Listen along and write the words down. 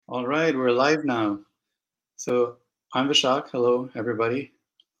All right, we're live now. So I'm Vishak. Hello, everybody.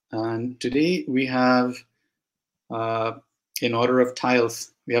 And today we have, in order of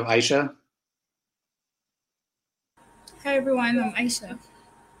tiles, we have Aisha. Hi everyone, I'm Aisha.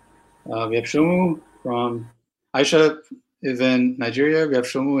 We have Shomu from. Aisha is in Nigeria. We have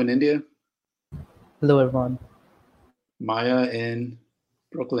Shomu in India. Hello, everyone. Maya in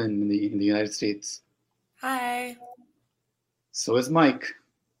Brooklyn in the United States. Hi. So is Mike.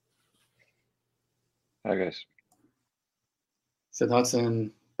 Hi, guys. Siddharth's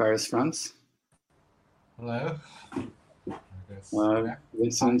in Paris, France. Hello.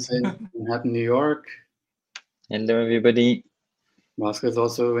 Vincent's in Manhattan, New York. Hello, everybody. Bhaskar is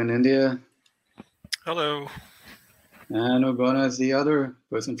also in India. Hello. And Ogona is the other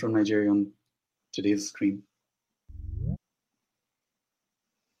person from Nigeria on today's screen.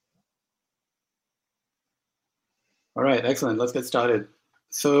 All right, excellent. Let's get started.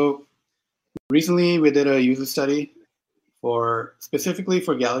 So recently we did a user study specifically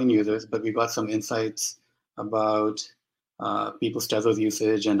for Galleon users, but we got some insights about people's Tezos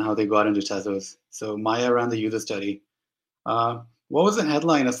usage and how they got into Tezos. So Maya ran the user study. What was the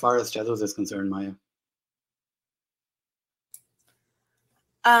headline as far as Tezos is concerned, Maya?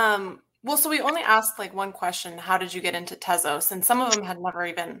 Well, so we only asked like one question, how did you get into Tezos? And some of them had never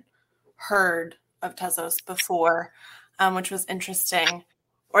even heard of Tezos before, which was interesting.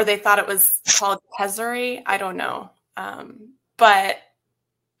 Or they thought it was called Tesory. I don't know. But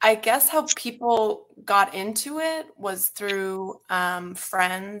I guess how people got into it was through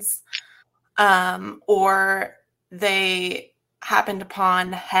friends, or they happened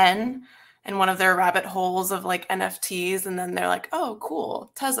upon Hen in one of their rabbit holes of like NFTs, and then they're like, "Oh,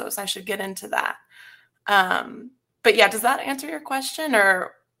 cool, Tezos! I should get into that." But yeah, does that answer your question,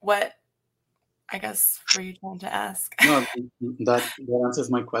 or what? I guess were you trying to ask? No, that answers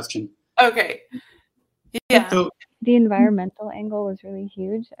my question. Okay. Yeah. So, the environmental angle was really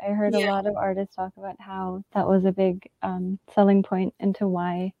huge. I heard a lot of artists talk about how that was a big selling point into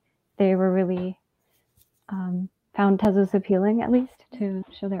why they were really found Tezos appealing, at least, to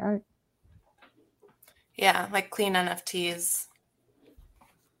show their art. Yeah, like clean NFTs.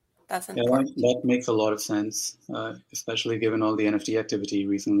 That's important. Yeah, that makes a lot of sense, especially given all the NFT activity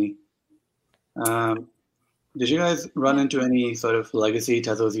recently. Did you guys run into any sort of legacy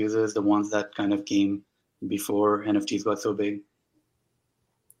Tezos users, the ones that kind of came before NFTs got so big?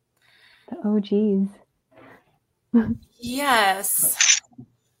 The OGs. Yes.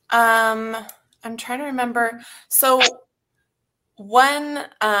 I'm trying to remember. So one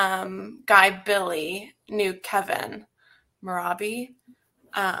guy, Billy, knew Kevin Marabi.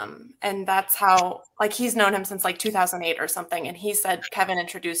 And that's how, like, he's known him since like 2008 or something. And he said Kevin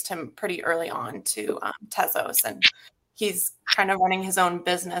introduced him pretty early on to Tezos. And he's kind of running his own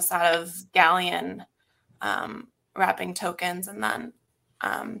business out of Galleon, wrapping tokens and then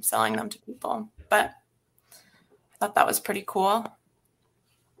selling them to people. But I thought that was pretty cool.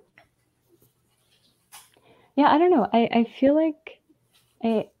 Yeah, I don't know. I feel like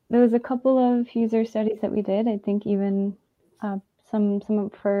there was a couple of user studies that we did. I think even some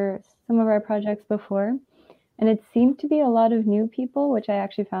for some of our projects before, and it seemed to be a lot of new people, which I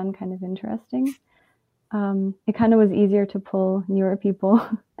actually found kind of interesting. It kind of was easier to pull newer people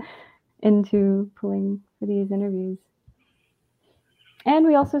into pulling for these interviews. And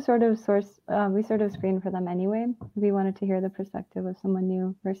we also sort of screened for them anyway. We wanted to hear the perspective of someone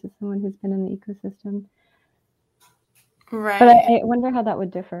new versus someone who's been in the ecosystem. Right. But I wonder how that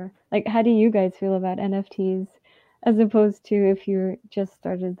would differ. Like, how do you guys feel about NFTs as opposed to if you just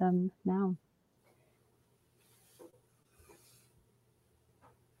started them now?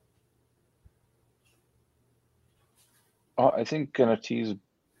 I think NFTs,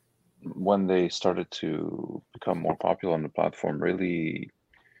 when they started to become more popular on the platform, really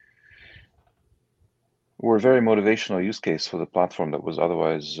were a very motivational use case for the platform that was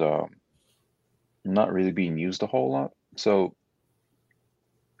otherwise not really being used a whole lot. So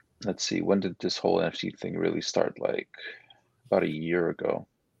let's see, when did this whole NFT thing really start? Like about a year ago.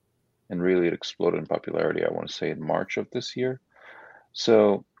 And really it exploded in popularity, I want to say in March of this year.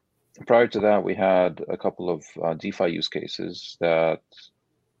 So prior to that, we had a couple of DeFi use cases that,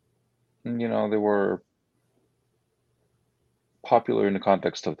 you know, they were popular in the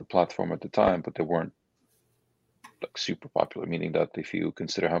context of the platform at the time, but they weren't like super popular, meaning that if you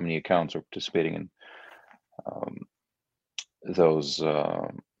consider how many accounts are participating in those,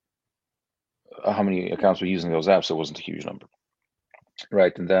 how many accounts were using those apps, it wasn't a huge number,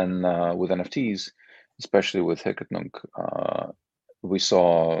 right? And then with NFTs, especially with Hikatnunk, we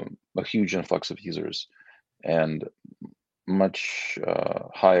saw a huge influx of users, and much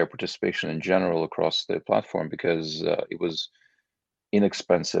higher participation in general across the platform because it was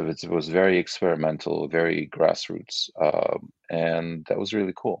inexpensive. It was very experimental, very grassroots, and that was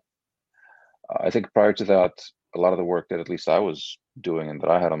really cool. I think prior to that, a lot of the work that at least I was doing and that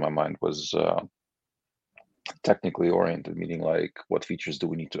I had on my mind was technically oriented, meaning like what features do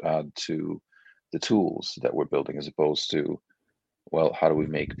we need to add to the tools that we're building, as opposed to, well, how do we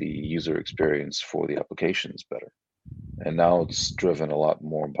make the user experience for the applications better? And now it's driven a lot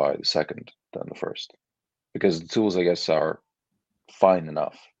more by the second than the first, because the tools, I guess, are fine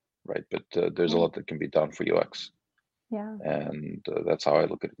enough, right? But there's a lot that can be done for UX. Yeah. And that's how I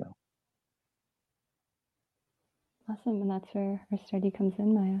look at it now. Awesome. And that's where our study comes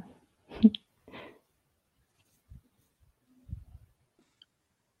in, Maya.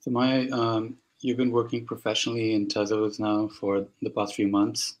 So Maya, you've been working professionally in Tezos now for the past few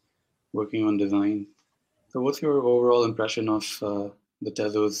months, working on design. So what's your overall impression of the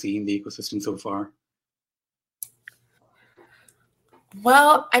Tezos scene, the ecosystem so far?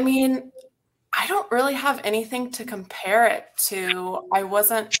 Well, I mean, I don't really have anything to compare it to. I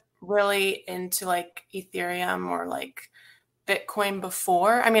wasn't really into like Ethereum or like Bitcoin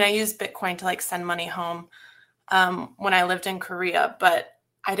before. I mean, I used Bitcoin to like send money home when I lived in Korea, but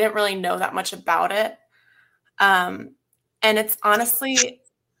I didn't really know that much about it. And it's honestly,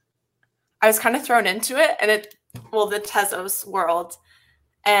 I was kind of thrown into it, and the Tezos world.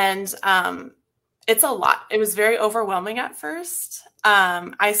 And it's a lot. It was very overwhelming at first.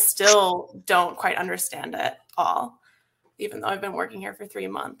 I still don't quite understand it all, even though I've been working here for 3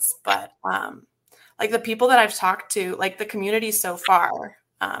 months. But like the people that I've talked to, like the community so far,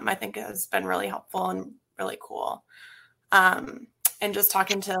 I think has been really helpful and really cool. And just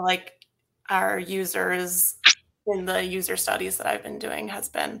talking to like our users in the user studies that I've been doing has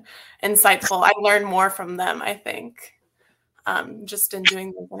been insightful. I learned more from them, I think, just in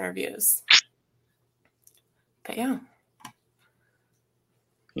doing those interviews. But yeah.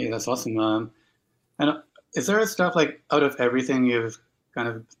 Yeah, that's awesome. And is there stuff like out of everything you've kind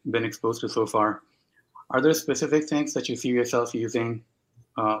of been exposed to so far, are there specific things that you see yourself using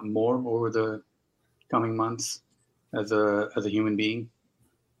more over the coming months as a human being,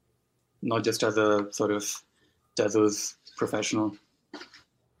 not just as a sort of Tezos professional?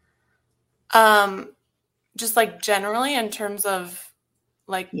 Just like generally in terms of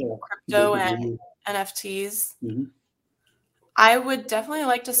like crypto and NFTs. Mm-hmm. I would definitely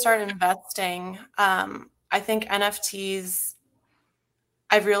like to start investing. I think NFTs,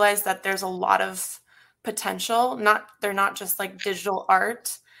 I've realized that there's a lot of potential. They're not just like digital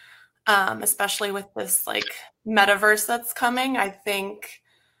art, especially with this like metaverse that's coming. I think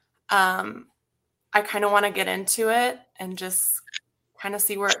I kind of want to get into it and just kind of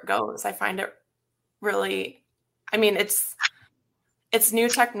see where it goes. I find it really, I mean, it's new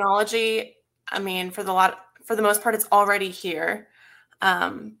technology. I mean, for the most part, it's already here.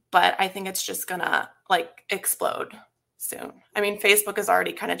 But I think it's just gonna like explode soon. I mean, Facebook is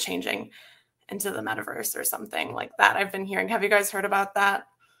already kind of changing into the metaverse or something like that. I've been hearing. Have you guys heard about that?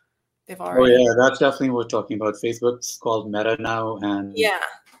 They've already. Oh yeah, that's definitely what we're talking about. Facebook's called Meta now, and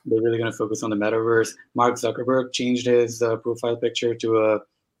they're really going to focus on the metaverse. Mark Zuckerberg changed his profile picture to a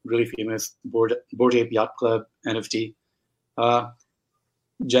really famous Bored Ape Yacht Club NFT.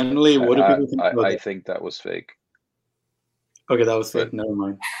 Generally, what do people think about I think that was fake. Okay, that was fake. Never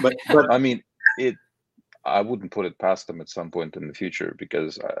mind. But I mean, I wouldn't put it past them at some point in the future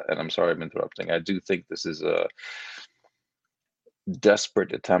because, and I'm sorry I'm interrupting, I do think this is a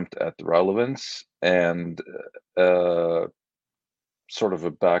desperate attempt at relevance and sort of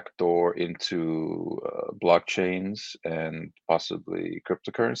a backdoor into blockchains and possibly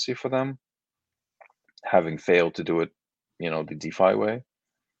cryptocurrency for them, having failed to do it, the DeFi way.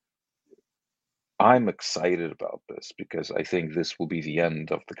 I'm excited about this because I think this will be the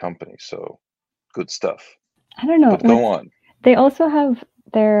end of the company. So good stuff. I don't know. But go on. They also have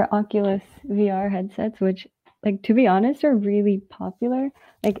their Oculus VR headsets, which, like, to be honest, are really popular.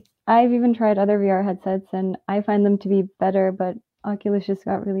 Like, I've even tried other VR headsets and I find them to be better, but Oculus just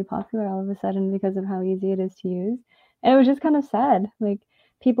got really popular all of a sudden because of how easy it is to use. And it was just kind of sad. Like,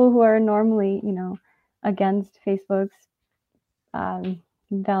 people who are normally, against Facebook's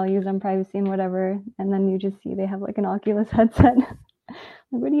values on privacy and whatever, and then you just see they have like an Oculus headset. Like,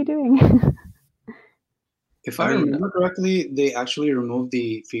 what are you doing? If I remember correctly, they actually removed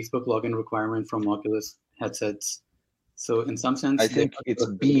the Facebook login requirement from Oculus headsets. So in some sense, I think it's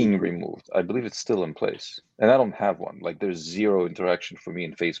being removed. I believe it's still in place, and I don't have one. Like, there's zero interaction for me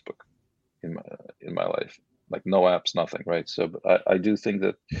in Facebook in my life. like no apps, nothing, right? So I do think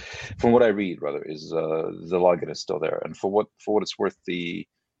that, from what I read, rather, is the login is still there. And for what it's worth, the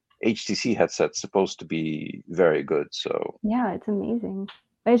HTC headset's supposed to be very good. So yeah, it's amazing.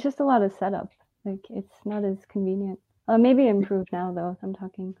 But it's just a lot of setup. Like it's not as convenient. Maybe improved now though. I'm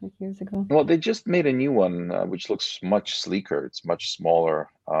talking like years ago. Well, they just made a new one which looks much sleeker. It's much smaller.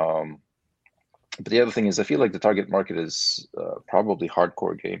 But the other thing is, I feel like the target market is probably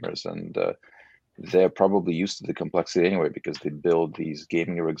hardcore gamers, and they're probably used to the complexity anyway because they build these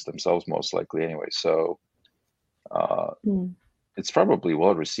gaming rigs themselves most likely anyway. So it's probably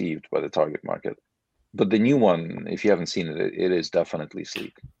well received by the target market. But the new one, if you haven't seen it, it is definitely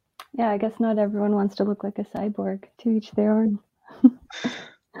sleek. Yeah, I guess not everyone wants to look like a cyborg. To each their own.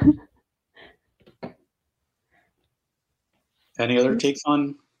 Any other takes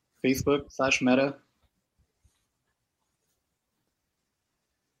on Facebook/Meta?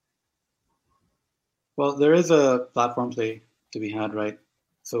 Well, there is a platform play to be had, right?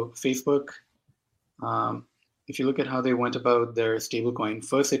 So Facebook, if you look at how they went about their stablecoin,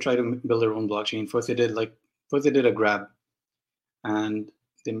 first they tried to build their own blockchain. First they did a grab, and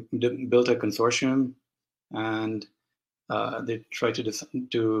they built a consortium, and they tried to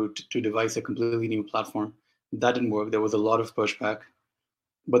devise a completely new platform. That didn't work. There was a lot of pushback,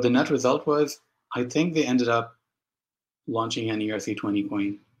 but the net result was, I think they ended up launching an ERC20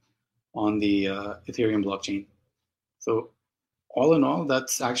 coin on the Ethereum blockchain. So all in all,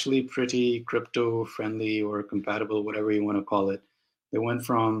 that's actually pretty crypto friendly or compatible, whatever you want to call it. They went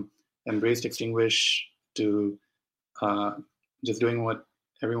from embraced extinguish to just doing what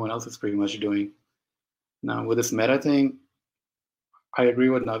everyone else is pretty much doing. Now with this Meta thing, I agree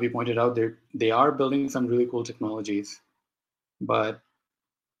with Navi pointed out. They are building some really cool technologies, but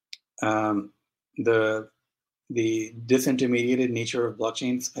the disintermediated nature of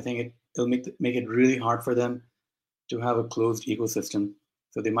blockchains, I think it'll make it really hard for them to have a closed ecosystem.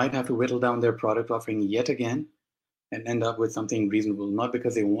 So they might have to whittle down their product offering yet again and end up with something reasonable, not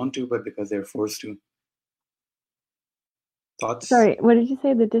because they want to, but because they're forced to. Thoughts? Sorry, what did you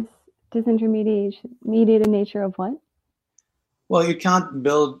say? The disintermediated nature of what? Well, you can't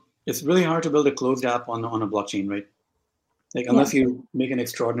build, it's really hard to build a closed app on a blockchain, right? Like unless you make an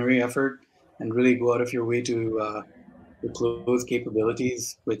extraordinary effort and really go out of your way to close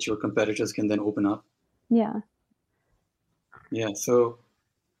capabilities, which your competitors can then open up. Yeah. Yeah, so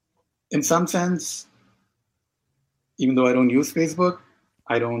in some sense, even though I don't use Facebook,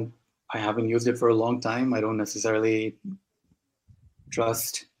 I haven't used it for a long time. I don't necessarily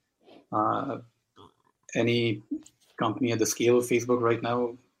trust any company at the scale of Facebook right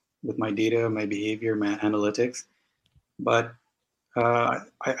now with my data, my behavior, my analytics. But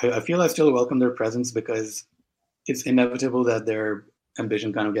I feel I still welcome their presence because it's inevitable that their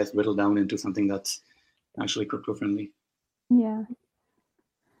ambition kind of gets whittled down into something that's actually crypto friendly. Yeah.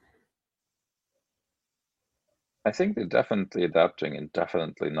 I think they're definitely adapting, and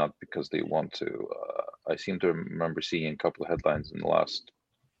definitely not because they want to. I seem to remember seeing a couple of headlines in the last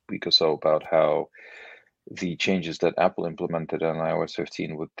week or so about how the changes that Apple implemented on iOS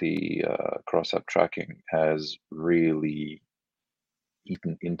 15 with the cross-app tracking has really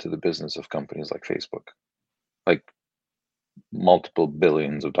eaten into the business of companies like Facebook, like multiple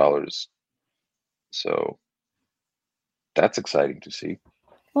billions of dollars. So that's exciting to see.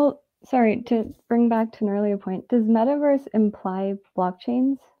 Well, sorry, to bring back to an earlier point, does metaverse imply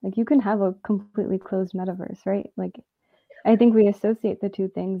blockchains? Like you can have a completely closed metaverse, right? Like I think we associate the two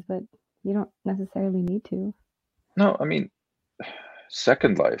things, but you don't necessarily need to. No, I mean,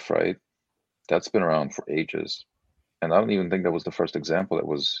 Second Life, right? That's been around for ages. And I don't even think that was the first example that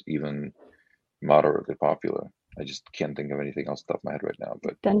was even moderately popular. I just can't think of anything else off the top of my head right now.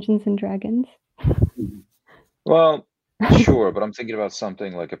 But Dungeons and Dragons. Well, sure, but I'm thinking about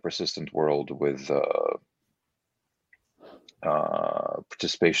something like a persistent world with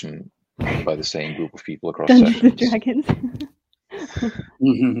participation by the same group of people across Dungeons and sessions. Dragons.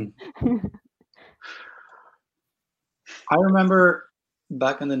 I remember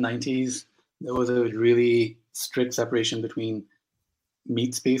back in the 90s, there was a really strict separation between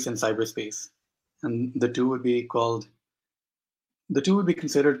meat space and cyberspace. And the two would be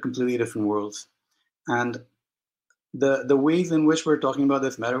considered completely different worlds. And the ways in which we're talking about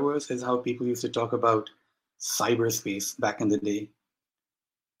this metaverse is how people used to talk about cyberspace back in the day.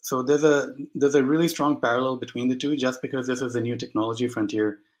 So there's a really strong parallel between the two. Just because this is a new technology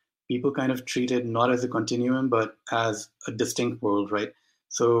frontier, people kind of treat it not as a continuum, but as a distinct world, right?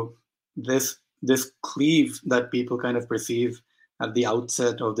 So this cleave that people kind of perceive at the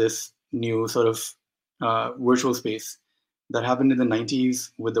outset of this new sort of virtual space that happened in the 90s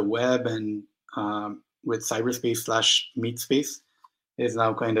with the web and with cyberspace/meat space is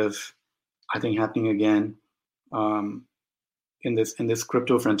now kind of, I think, happening again in this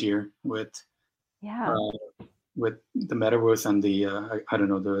crypto frontier with the metaverse and the I don't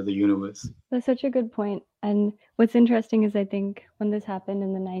know, the universe. That's such a good point. And what's interesting is I think when this happened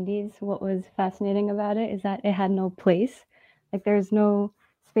in the 90s, what was fascinating about it is that it had no place. Like there's no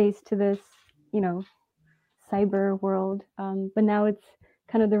space to this, you know, cyber world. But now it's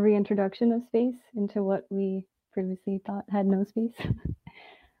kind of the reintroduction of space into what we previously thought had no space.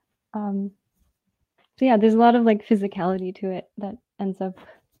 So yeah, there's a lot of like physicality to it that ends up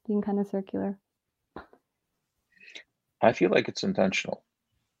being kind of circular. I feel like it's intentional.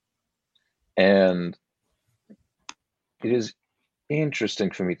 And it is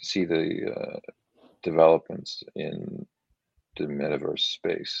interesting for me to see the developments in the metaverse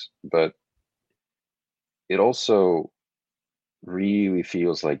space, but it also really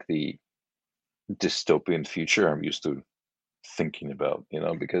feels like the dystopian future I'm used to thinking about,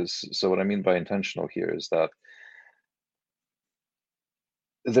 because so what I mean by intentional here is that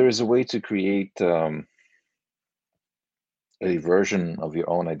there is a way to create a version of your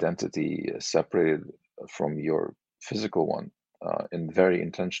own identity separated from your physical one, and very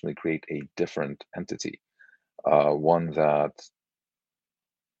intentionally create a different entity, one that,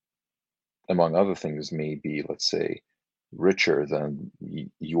 among other things, may be, let's say, richer than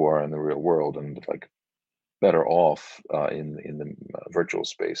you are in the real world, and like better off in the virtual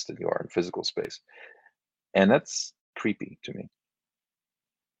space than you are in physical space, and that's creepy to me.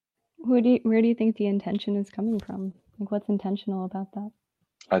 Where do you think the intention is coming from? Like, what's intentional about that?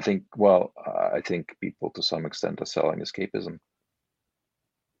 I think people to some extent are selling escapism.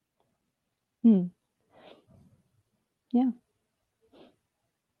 Yeah.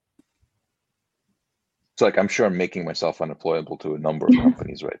 It's like I'm sure I'm making myself unemployable to a number of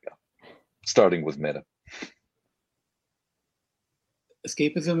companies right now, starting with Meta.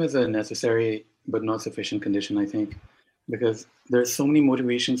 Escapism is a necessary but not sufficient condition, I think, because there's so many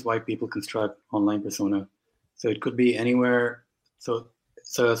motivations why people construct online persona. So it could be anywhere. So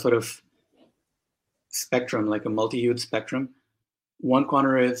a sort of spectrum, like a multi-hued spectrum. One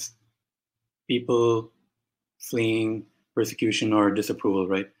corner is people fleeing persecution or disapproval,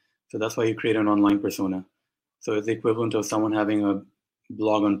 right? So that's why you create an online persona. So it's the equivalent of someone having a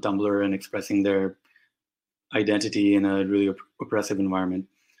blog on Tumblr and expressing their identity in a really oppressive environment.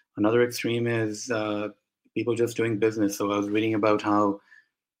 Another extreme is people just doing business. So I was reading about how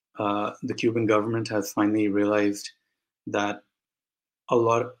the Cuban government has finally realized that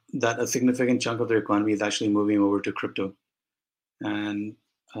a significant chunk of their economy is actually moving over to crypto. And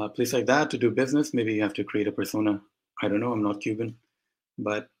a place like that, to do business, maybe you have to create a persona. I don't know, I'm not Cuban,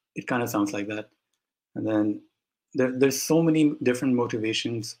 but it kind of sounds like that. And then there's so many different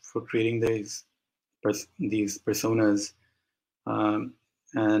motivations for creating these personas,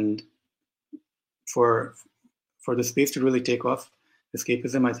 and for the space to really take off,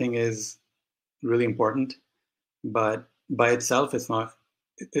 escapism, I think, is really important, but by itself it's not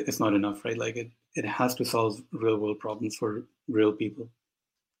enough, right? Like it has to solve real world problems for real people.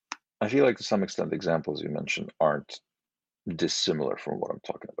 I feel like to some extent the examples you mentioned aren't dissimilar from what I'm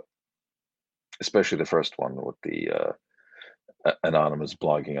talking about, especially the first one with the anonymous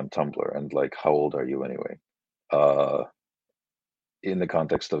blogging on Tumblr and like, how old are you anyway? In the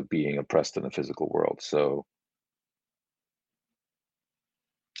context of being oppressed in the physical world. So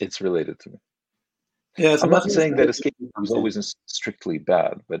it's related to me. Yeah, so I'm not saying that escapism is always strictly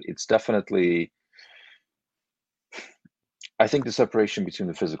bad, but it's definitely, I think the separation between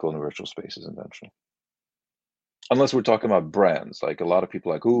the physical and the virtual space is intentional. Unless we're talking about brands, like a lot of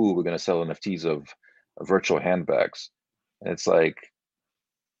people are like, ooh, we're going to sell NFTs of virtual handbags. And it's like,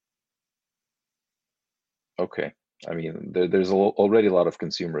 okay. I mean, there's already a lot of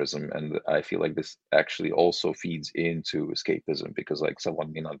consumerism, and I feel like this actually also feeds into escapism, because like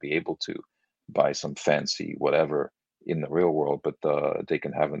someone may not be able to buy some fancy whatever in the real world, but they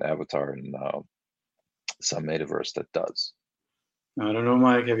can have an avatar in some metaverse that does. I don't know,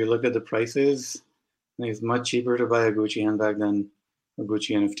 Mike, have you looked at the prices? I think it's much cheaper to buy a Gucci handbag than a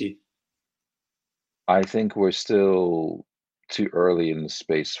Gucci NFT. I think we're still too early in the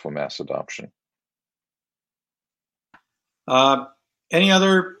space for mass adoption. Any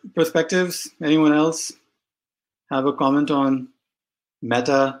other perspectives? Anyone else have a comment on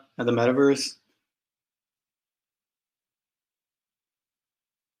Meta and the metaverse?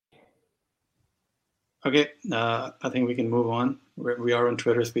 Okay, I think we can move on. We are on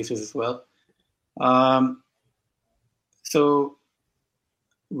Twitter Spaces as well. So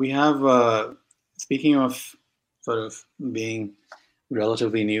we have, speaking of sort of being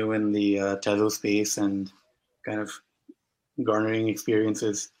relatively new in the Tezos space and kind of garnering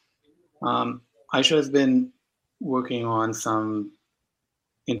experiences. Aisha has been working on some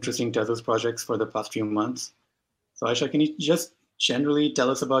interesting Tezos projects for the past few months. So Aisha, can you just generally tell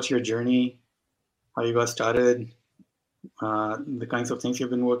us about your journey, how you got started, the kinds of things you've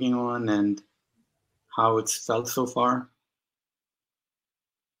been working on, and how it's felt so far?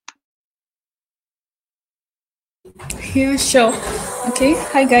 Yeah, sure. Okay,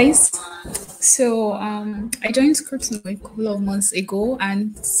 hi guys. So I joined Scripts a couple of months ago,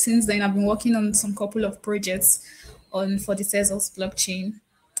 and since then I've been working on some couple of projects on for the Tezos blockchain.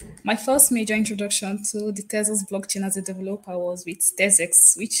 My first major introduction to the Tezos blockchain as a developer was with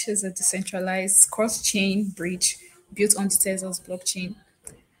Tezex, which is a decentralized cross-chain bridge built on the Tezos blockchain.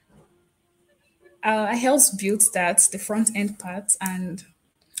 I helped build that, the front end part, and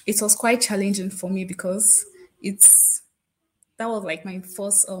it was quite challenging for me because it's that was like my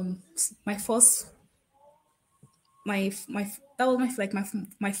first my that was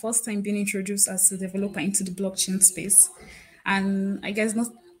my first time being introduced as a developer into the blockchain space, and I guess not.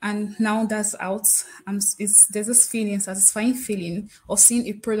 And now that's out. There's this feeling, satisfying feeling of seeing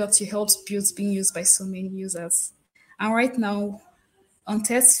a product you helped build being used by so many users. And right now on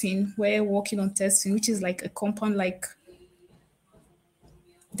Testfin, we're working on Testfin, which is like a compound like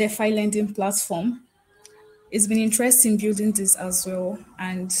DeFi lending platform. It's been interesting building this as well.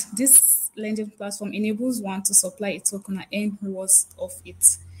 And this lending platform enables one to supply a token and earn rewards of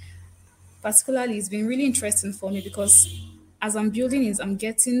it. Particularly, it's been really interesting for me because as I'm building it, I'm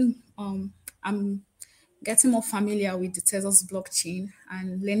getting more familiar with the Tezos blockchain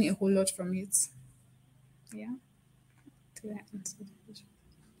and learning a whole lot from it. Yeah.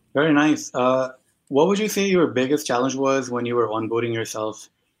 Very nice. What would you say your biggest challenge was when you were onboarding yourself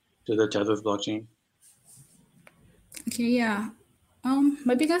to the Tezos blockchain? Okay, yeah.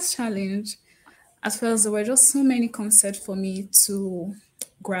 My biggest challenge, as well as there were just so many concepts for me to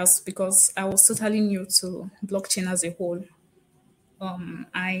grasp because I was totally new to blockchain as a whole.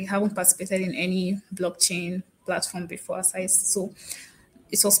 I haven't participated in any blockchain platform before, so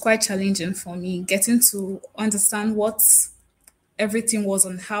it was quite challenging for me getting to understand what everything was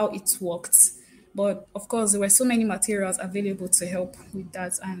and how it worked. But of course, there were so many materials available to help with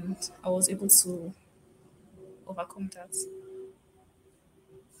that, and I was able to overcome that.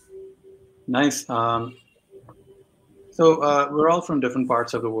 Nice. So we're all from different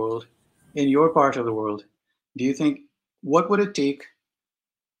parts of the world. In your part of the world, do you think what would it take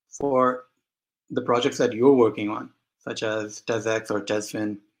for the projects that you're working on, such as TezX or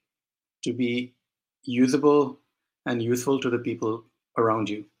TezFin, to be usable and useful to the people around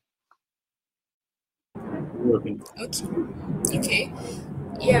you? Working. Okay.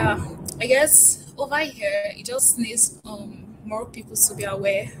 Yeah. I guess over here it just needs more people to be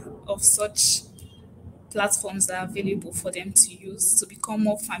aware of such platforms that are available for them to use to become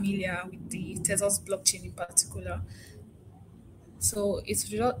more familiar with the Tezos blockchain in particular. So it's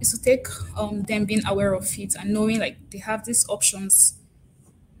to take them being aware of it and knowing like they have these options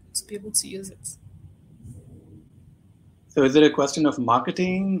to be able to use it. So is it a question of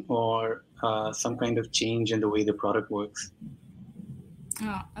marketing or some kind of change in the way the product works?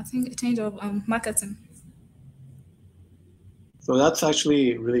 I think a change of marketing. So that's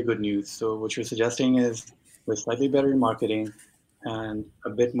actually really good news. So what you're suggesting is with slightly better marketing and a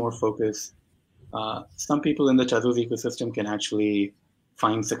bit more focus, some people in the Tezos ecosystem can actually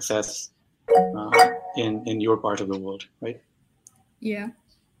find success in your part of the world, right? Yeah.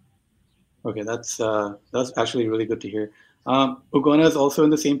 Okay, that's actually really good to hear. Ugona is also in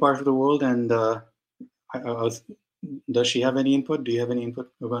the same part of the world, and does she have any input? Do you have any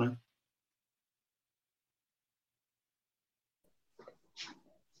input, Ugona?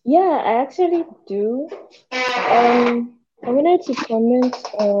 Yeah, I actually do. I wanted to comment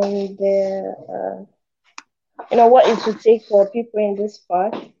on what it would take for people in this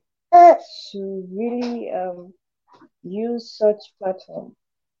part to really use such platform.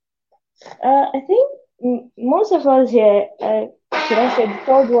 I think most of us here, should I say, the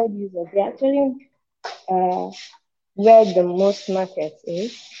third world users, they actually where the most market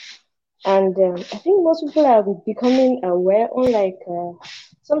is. And I think most people are becoming aware, unlike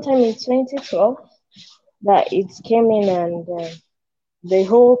sometime in 2012, that it came in and the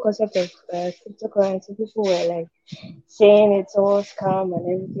whole concept of cryptocurrency, people were like saying it's all scam and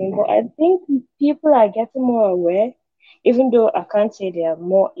everything. But I think people are getting more aware, even though I can't say they are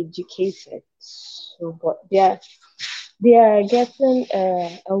more educated. So, but they are getting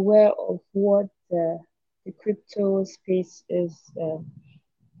aware of what the crypto space is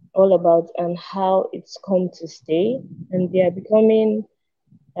all about and how it's come to stay, and they are becoming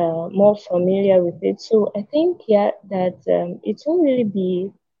more familiar with it. So I think, yeah, that it won't really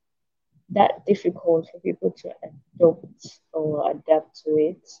be that difficult for people to adopt or adapt to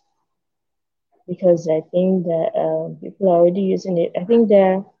it, because I think that people are already using it. I think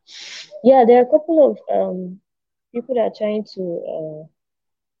there are a couple of people that are trying to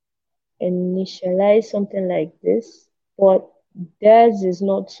initialize something like this, but theirs is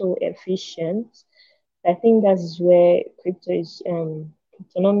not so efficient. I think that's where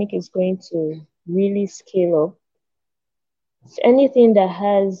cryptonomic is going to really scale up. It's anything that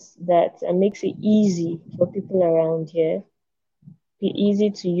makes it easy for people around here, be easy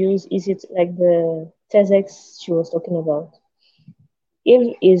to use, like the TESx she was talking about.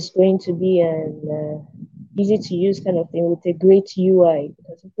 If it's going to be an easy to use kind of thing with a great UI,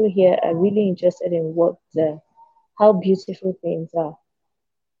 because people here are really interested in how beautiful things are.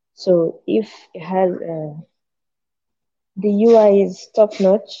 So if it has the UI is top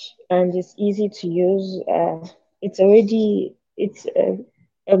notch and it's easy to use, it's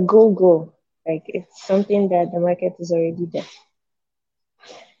a go. Like it's something that the market is already there.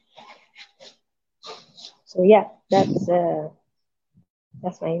 So yeah, that's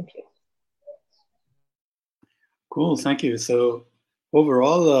my input. Cool, thank you. So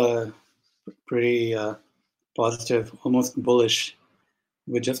overall, pretty positive, almost bullish.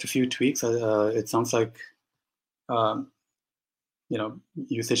 With just a few tweaks, it sounds like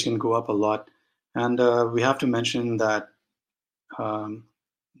usage can go up a lot. And we have to mention that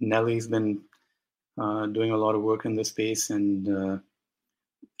Nellie's been doing a lot of work in this space, and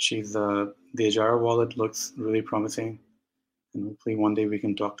she's the Ajara wallet looks really promising, and hopefully one day we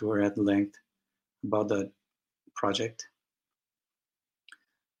can talk to her at length about that project.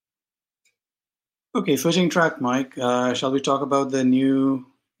 Okay, switching track, Mike. Shall we talk about the new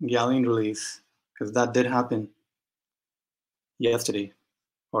Galleon release? Because that did happen yesterday,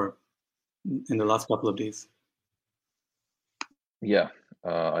 or in the last couple of days. Yeah,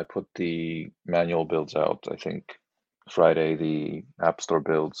 I put the manual builds out, I think Friday. The App Store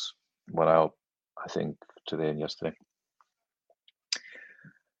builds went out, I think, today and yesterday.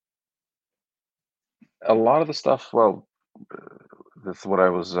 A lot of the stuff, well, that's what I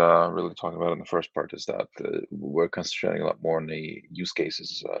was really talking about in the first part, is that we're concentrating a lot more on the use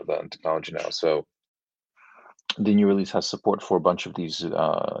cases than technology now. So the new release has support for a bunch of these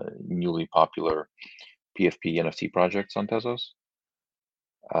newly popular PFP NFT projects on Tezos.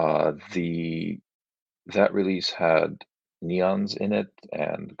 That release had neons in it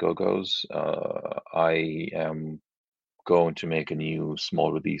and go-go's. I am going to make a new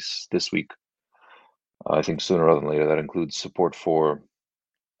small release this week. I think sooner rather than later. That includes support for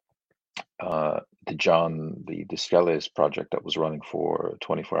the Diskeles project that was running for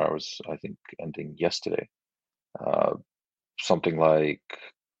 24 hours, I think, ending yesterday. Something like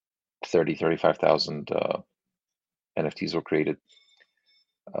 35,000 NFTs were created.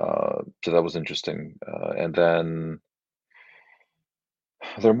 So that was interesting. And then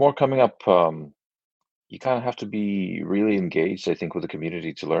there are more coming up. You kind of have to be really engaged, I think, with the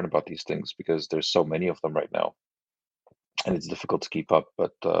community to learn about these things, because there's so many of them right now, and it's difficult to keep up.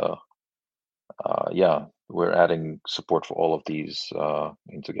 But yeah, we're adding support for all of these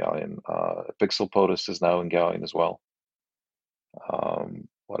into Galleon. Pixel POTUS is now in Galleon as well.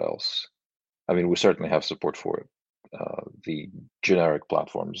 What else? I mean, we certainly have support for it. The generic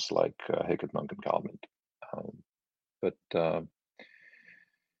platforms like Hicketmonk and Calmint. But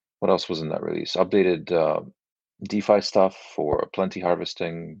what else was in that release? Updated DeFi stuff for plenty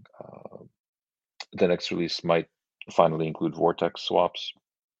harvesting. The next release might finally include Vortex swaps.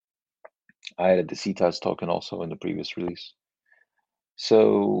 I added the CTAS token also in the previous release.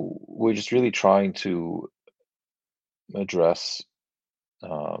 So we're just really trying to address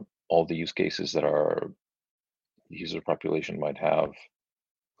all the use cases that our user population might have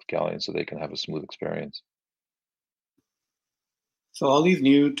with Galleon, so they can have a smooth experience. So all these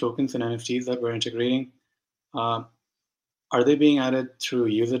new tokens and NFTs that we're integrating, are they being added through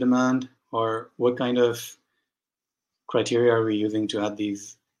user demand, or what kind of criteria are we using to add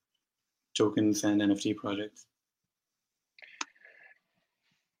these tokens and NFT projects?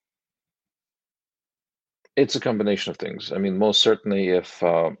 It's a combination of things. I mean, most certainly if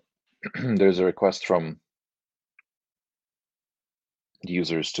there's a request from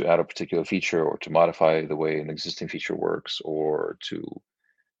users to add a particular feature, or to modify the way an existing feature works, or to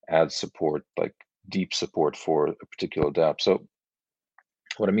add support, like deep support for a particular dApp. So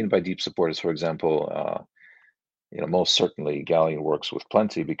what I mean by deep support is, for example, most certainly Galleon works with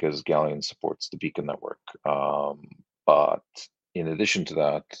Plenty because Galleon supports the Beacon network. But in addition to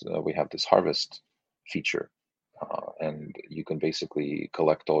that, we have this harvest feature, and you can basically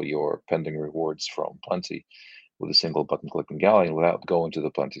collect all your pending rewards from Plenty with a single button click in Gallery without going to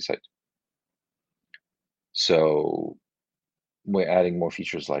the Plenty site. So we're adding more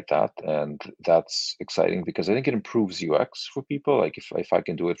features like that, and that's exciting because I think it improves UX for people. Like if I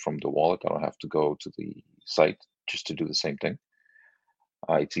can do it from the wallet, I don't have to go to the site just to do the same thing.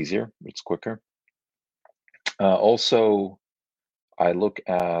 It's easier, it's quicker. Also, I look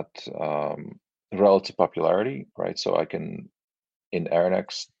at relative popularity, right? So I can, in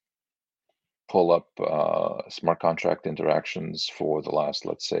Aranex, pull up smart contract interactions for the last,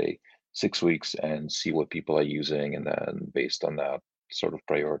 let's say, 6 weeks and see what people are using, and then based on that, sort of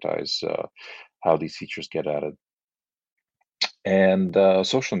prioritize how these features get added. And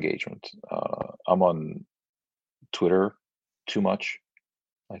social engagement. I'm on Twitter too much,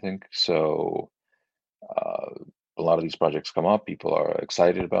 I think. So a lot of these projects come up, people are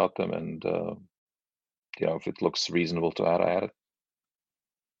excited about them, and if it looks reasonable to add, I add it.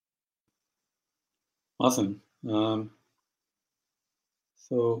 Awesome.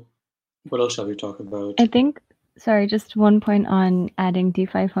 So what else shall we talk about? I think, sorry, just one point on adding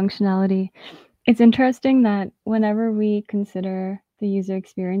DeFi functionality. It's interesting that whenever we consider the user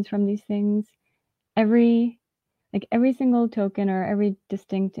experience from these things, every single token or every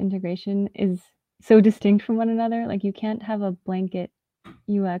distinct integration is so distinct from one another. Like you can't have a blanket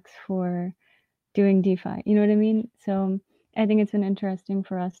UX for doing DeFi. You know what I mean? So I think it's been interesting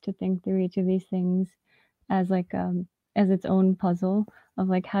for us to think through each of these things as like as its own puzzle of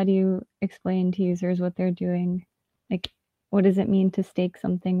like, how do you explain to users what they're doing? Like, what does it mean to stake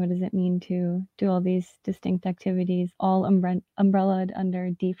something? What does it mean to do all these distinct activities, all umbrellaed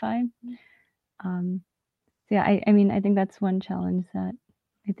under DeFi? So yeah, I mean, I think that's one challenge that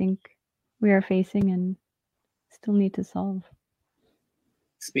I think we are facing and still need to solve.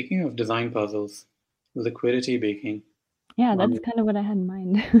 Speaking of design puzzles, liquidity baking. Yeah, that's kind of what I had in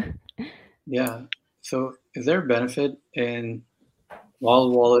mind. Yeah. So is there a benefit in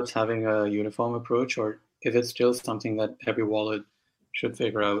all wallets having a uniform approach, or is it still something that every wallet should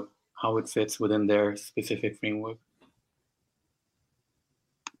figure out how it fits within their specific framework?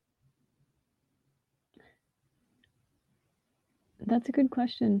 That's a good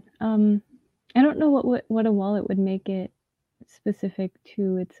question. I don't know what a wallet would make it specific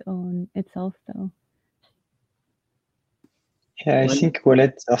to itself though. Yeah, I think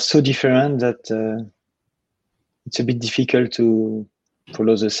wallets are so different that it's a bit difficult to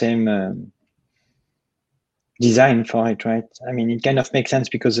follow the same design for it, right? I mean, it kind of makes sense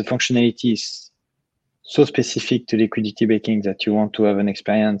because the functionality is so specific to liquidity baking that you want to have an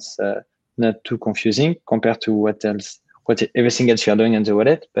experience not too confusing compared to what everything else you're doing on the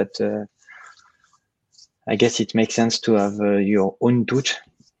wallet. But I guess it makes sense to have your own touch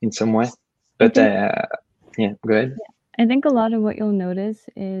in some way. But yeah, go ahead. I think a lot of what you'll notice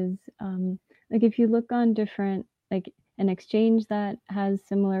is like if you look on different, like an exchange that has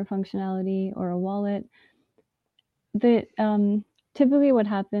similar functionality or a wallet, that typically what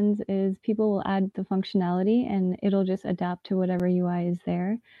happens is people will add the functionality and it'll just adapt to whatever UI is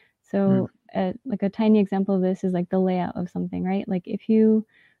there. So like a tiny example of this is like the layout of something, right? Like if you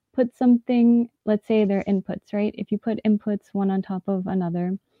put something, let's say they're inputs, right? If you put inputs one on top of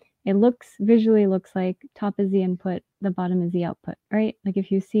another, it visually looks like top is the input, the bottom is the output, right? Like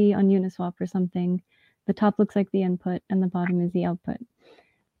if you see on Uniswap or something, the top looks like the input and the bottom is the output.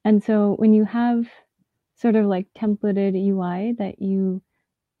 And so when you have sort of like templated UI that you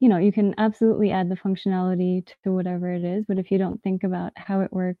can absolutely add the functionality to whatever it is, but if you don't think about how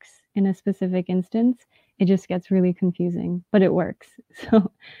it works in a specific instance, it just gets really confusing, but it works.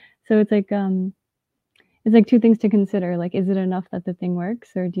 So it's like two things to consider. Like, is it enough that the thing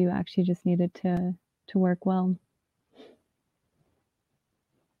works, or do you actually just need it to work well?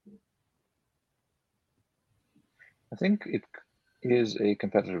 I think it is a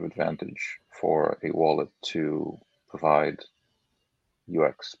competitive advantage for a wallet to provide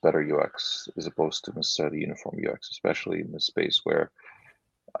better UX, as opposed to necessarily uniform UX, especially in this space where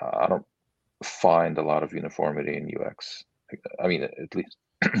I don't find a lot of uniformity in UX. I mean, at least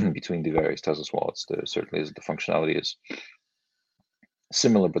between the various Tezos wallets, there certainly is. The functionality is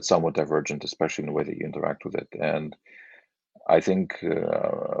similar but somewhat divergent, especially in the way that you interact with it. And I think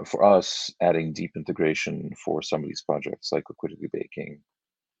for us, adding deep integration for some of these projects like liquidity baking,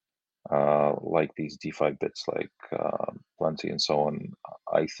 like these DeFi bits like Plenty and so on,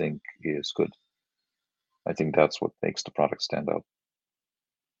 I think is good. I think that's what makes the product stand out.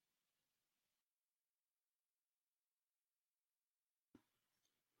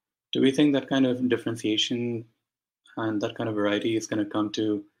 Do we think that kind of differentiation and that kind of variety is going to come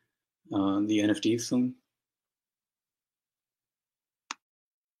to the NFTs soon?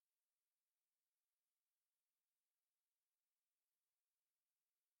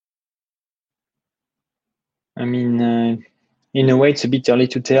 I mean, in a way, it's a bit early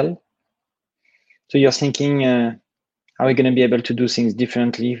to tell. So you're thinking, are we going to be able to do things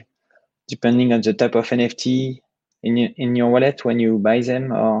differently depending on the type of NFT in your wallet when you buy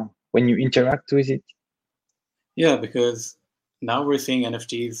them or when you interact with it? Yeah, because now we're seeing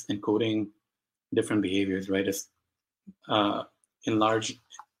NFTs encoding different behaviors, right? It's, on a large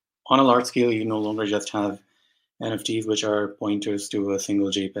scale, you no longer just have NFTs which are pointers to a single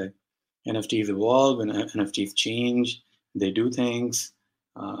JPEG. NFTs evolve and NFTs change. They do things.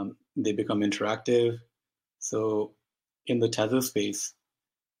 They become interactive. So in the Tether space,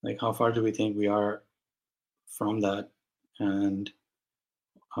 like how far do we think we are from that? And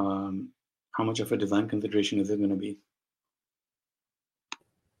how much of a design consideration is it going to be?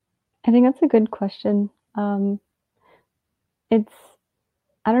 I think that's a good question. I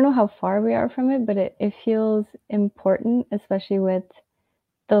don't know how far we are from it, but it feels important, especially with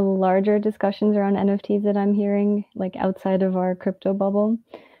the larger discussions around NFTs that I'm hearing, like outside of our crypto bubble.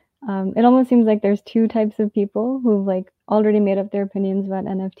 It almost seems like there's two types of people who've like already made up their opinions about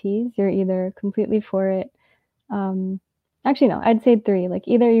NFTs. You're either completely for it. Actually, no, I'd say three. Like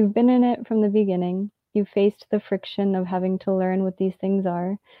either you've been in it from the beginning, you've faced the friction of having to learn what these things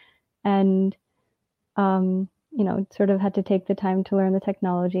are, and sort of had to take the time to learn the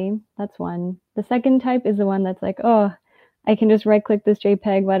technology. That's one. The second type is the one that's like, oh, I can just right click this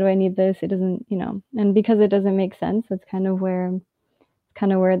JPEG. Why do I need this? It doesn't, and because it doesn't make sense, that's kind of where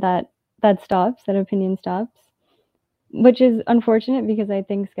that stops, that opinion stops, which is unfortunate because I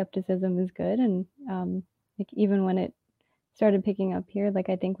think skepticism is good. And like even when it started picking up here, like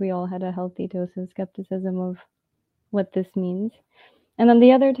I think we all had a healthy dose of skepticism of what this means. And then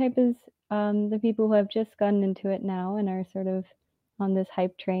the other type is the people who have just gotten into it now and are sort of on this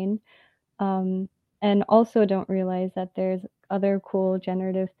hype train, and also don't realize that there's other cool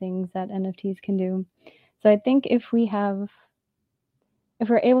generative things that NFTs can do. So I think if we're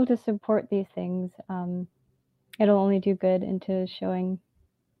able to support these things, it'll only do good into showing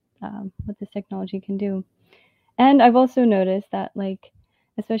what this technology can do. And I've also noticed that, like,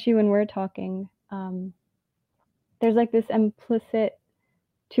 especially when we're talking, there's like this implicit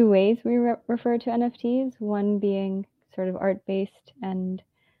two ways we refer to NFTs, one being sort of art-based and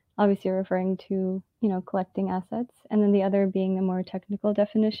obviously referring to, collecting assets, and then the other being a more technical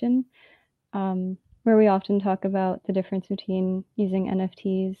definition, where we often talk about the difference between using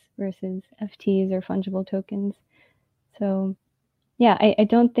NFTs versus FTs or fungible tokens. So yeah, I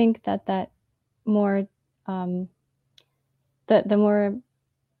don't think that more, the more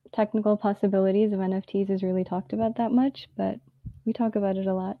technical possibilities of NFTs is really talked about that much, but we talk about it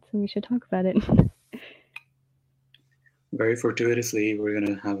a lot, so we should talk about it. Very fortuitously, we're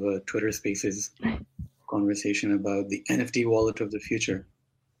going to have a Twitter Spaces conversation about the NFT wallet of the future.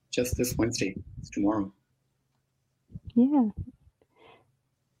 Just this Wednesday. It's tomorrow. Yeah.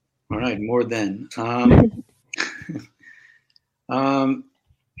 All right, more then. Shobha,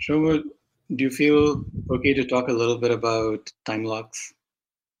 do you feel okay to talk a little bit about time locks?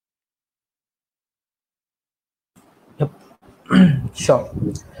 Yep. Sure.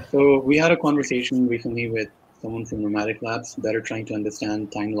 So we had a conversation recently with someone from Nomadic Labs that are trying to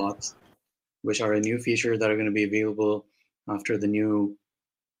understand time locks, which are a new feature that are going to be available after the new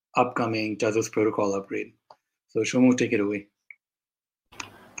upcoming Tezos protocol upgrade. So Shomu, take it away.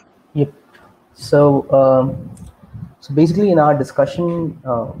 Yep. So basically, in our discussion,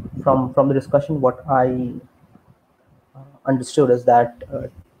 from the discussion, what I understood is that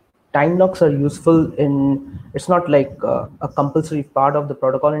time locks are useful in. It's not like a compulsory part of the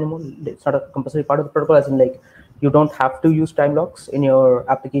protocol anymore. It's not a compulsory part of the protocol, as in like you don't have to use time locks in your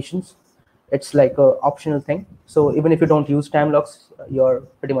applications. It's like a optional thing. So even if you don't use time locks, you're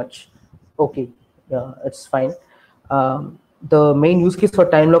pretty much okay. It's fine. The main use case for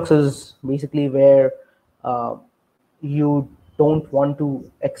time locks is basically where you don't want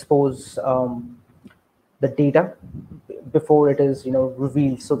to expose the data before it is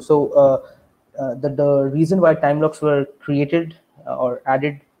revealed. So the reason why time locks were created or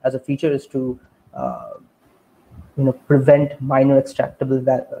added as a feature is to prevent minor extractable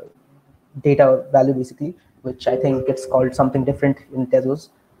data value, basically, which I think it's called something different in Tezos.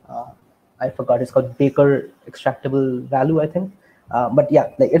 I forgot, it's called Baker extractable value, I think. But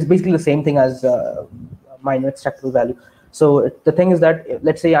yeah, like it's basically the same thing as minor extractable value. So the thing is that,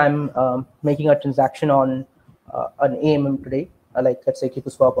 let's say I'm making a transaction on an AMM today, like let's say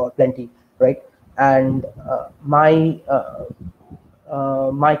KeeperSwap or Plenty, right? and my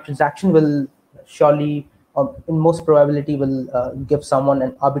transaction will surely, in most probability, will give someone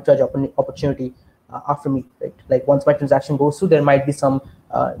an arbitrage opportunity after me, right? Like once my transaction goes through, there might be some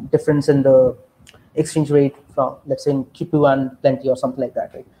difference in the exchange rate from, let's say, in Q2 and plenty or something like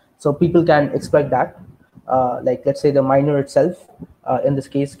that, right? So people can exploit that. Like let's say the miner itself, in this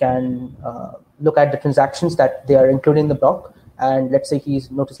case, can look at the transactions that they are including in the block, and let's say he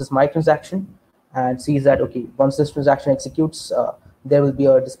notices my transaction and sees that, okay, once this transaction executes, there will be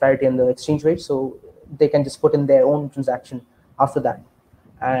a disparity in the exchange rate, so they can just put in their own transaction after that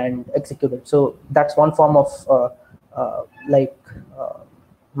and execute it. So that's one form of like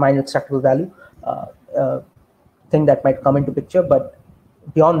minor extractable value thing that might come into picture. But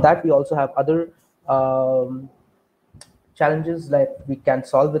beyond that, we also have other challenges that we can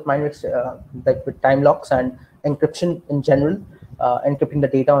solve with like with time locks and encryption in general. Encrypting the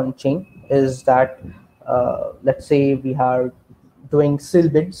data on chain is that, let's say we are doing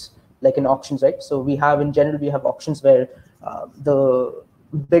sealed bids like in auctions, right? So we have, in general, we have auctions where the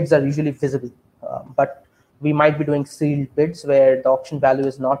bids are usually visible, but we might be doing sealed bids where the auction value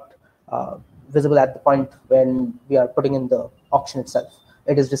is not visible at the point when we are putting in the auction itself.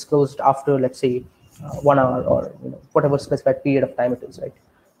 It is disclosed after, let's say, 1 hour or whatever specified period of time it is, right?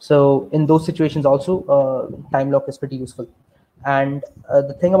 So in those situations also, time lock is pretty useful. And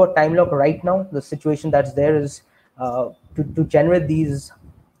the thing about time lock right now, the situation that's there is to generate these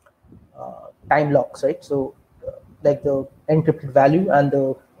time locks, right? So like the encrypted value and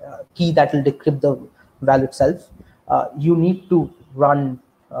the key that will decrypt the value itself, you need to run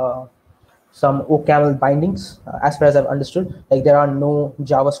some OCaml bindings, as far as I've understood. Like there are no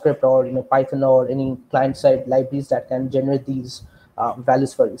JavaScript or Python or any client-side libraries that can generate these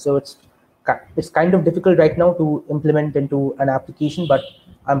values for you. So it's kind of difficult right now to implement into an application, but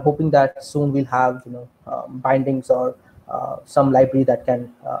I'm hoping that soon we'll have bindings or some library that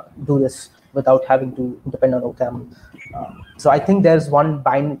can do this without having to depend on OCaml. So I think there's one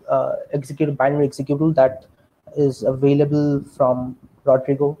binary executable that is available from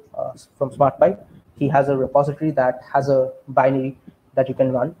Rodrigo from SmartPipe. He has a repository that has a binary that you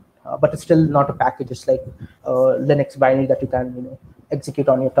can run, but it's still not a package. It's like a Linux binary that you can execute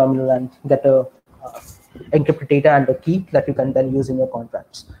on your terminal and get a encrypted data and a key that you can then use in your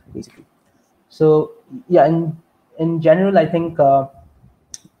contracts, basically. So yeah, in general, I think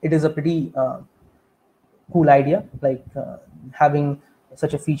it is a pretty cool idea, like having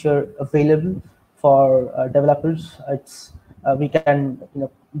such a feature available for developers. It's we can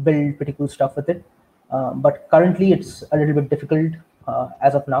build pretty cool stuff with it, but currently it's a little bit difficult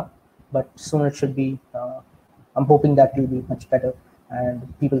as of now, but soon it should be. I'm hoping that will be much better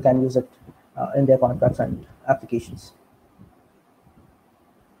and people can use it in their contracts and applications.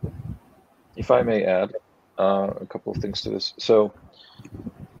 If I may add a couple of things to this. So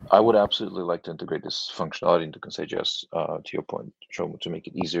I would absolutely like to integrate this functionality into Consay.js, to your point, Shomu, to make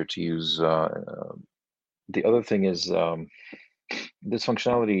it easier to use. The other thing is this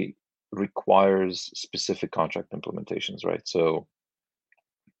functionality requires specific contract implementations, right? So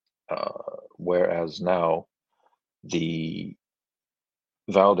whereas now the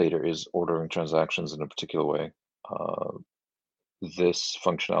validator is ordering transactions in a particular way, this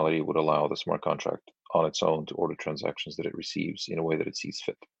functionality would allow the smart contract on its own to order transactions that it receives in a way that it sees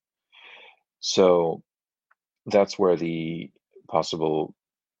fit. So that's where the possible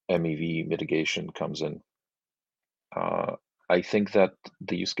MEV mitigation comes in. I think that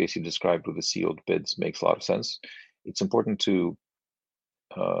the use case you described with the sealed bids makes a lot of sense. It's important to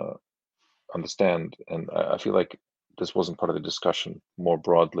understand, and I feel like this wasn't part of the discussion more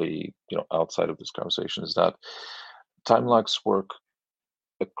broadly, outside of this conversation, is that time locks work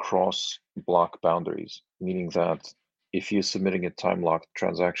across block boundaries, meaning that if you're submitting a time locked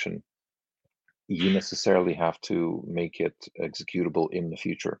transaction, you necessarily have to make it executable in the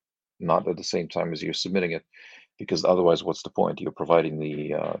future, not at the same time as you're submitting it, because otherwise, what's the point? You're providing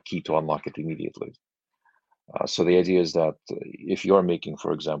the key to unlock it immediately. So the idea is that if you're making,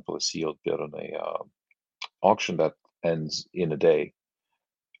 for example, a sealed bid on a auction that ends in a day,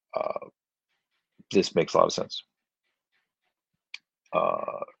 this makes a lot of sense.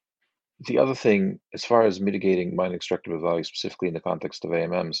 The other thing, as far as mitigating mine extractable value, specifically in the context of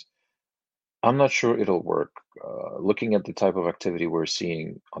AMMs, I'm not sure it'll work. Looking at the type of activity we're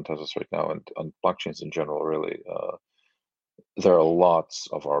seeing on Tezos right now and on blockchains in general, really, there are lots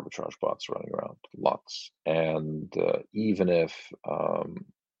of arbitrage bots running around, lots. And even if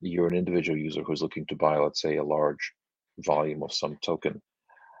you're an individual user who's looking to buy, let's say, a large volume of some token,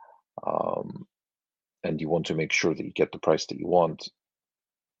 and you want to make sure that you get the price that you want,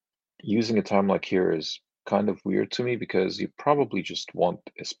 using a time lock here is kind of weird to me because you probably just want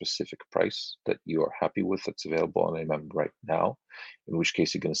a specific price that you are happy with that's available on AMM right now, in which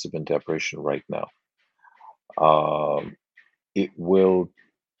case you're going to submit the operation right now. It will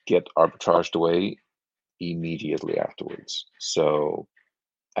get arbitraged away immediately afterwards. So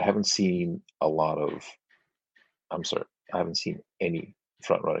I haven't seen a lot of, I'm sorry, I haven't seen any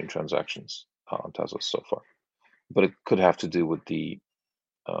front-running transactions on Tezos so far. But it could have to do with the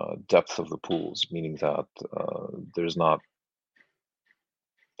depth of the pools, meaning that there's not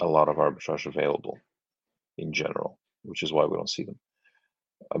a lot of arbitrage available in general, which is why we don't see them.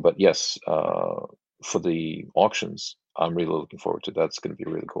 But yes, for the auctions, I'm really looking forward to that. That's going to be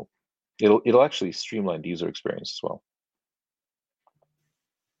really cool. It'll actually streamline the user experience as well.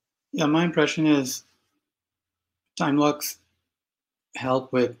 Yeah, my impression is time locks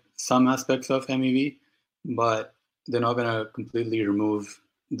help with some aspects of MEV, but they're not going to completely remove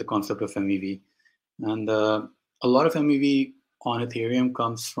the concept of MEV. And a lot of MEV on Ethereum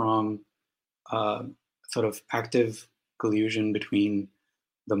comes from sort of active collusion between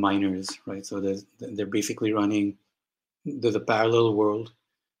the miners, right? So they're basically running, there's a parallel world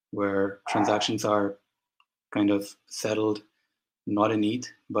where transactions are kind of settled, not in ETH,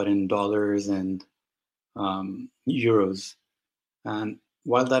 but in dollars and euros. And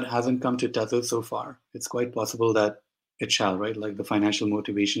while that hasn't come to Tezos so far, it's quite possible that it shall, right? Like the financial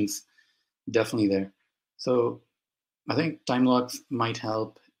motivation's definitely there. So I think time locks might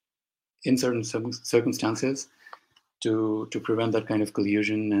help in certain circumstances to prevent that kind of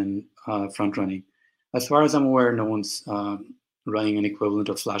collusion and front running. As far as I'm aware, no one's running an equivalent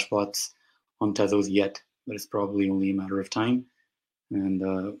of flashbots on Tezos yet, but it's probably only a matter of time.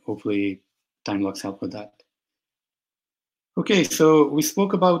 And hopefully time locks help with that. Okay, so we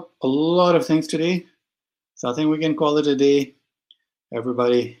spoke about a lot of things today. So I think we can call it a day.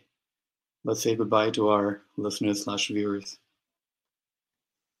 Everybody, let's say goodbye to our listeners/viewers.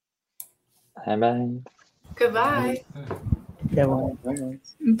 Bye-bye. Goodbye. Yeah, well, Bye,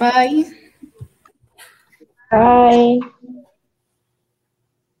 guys. Bye. Bye.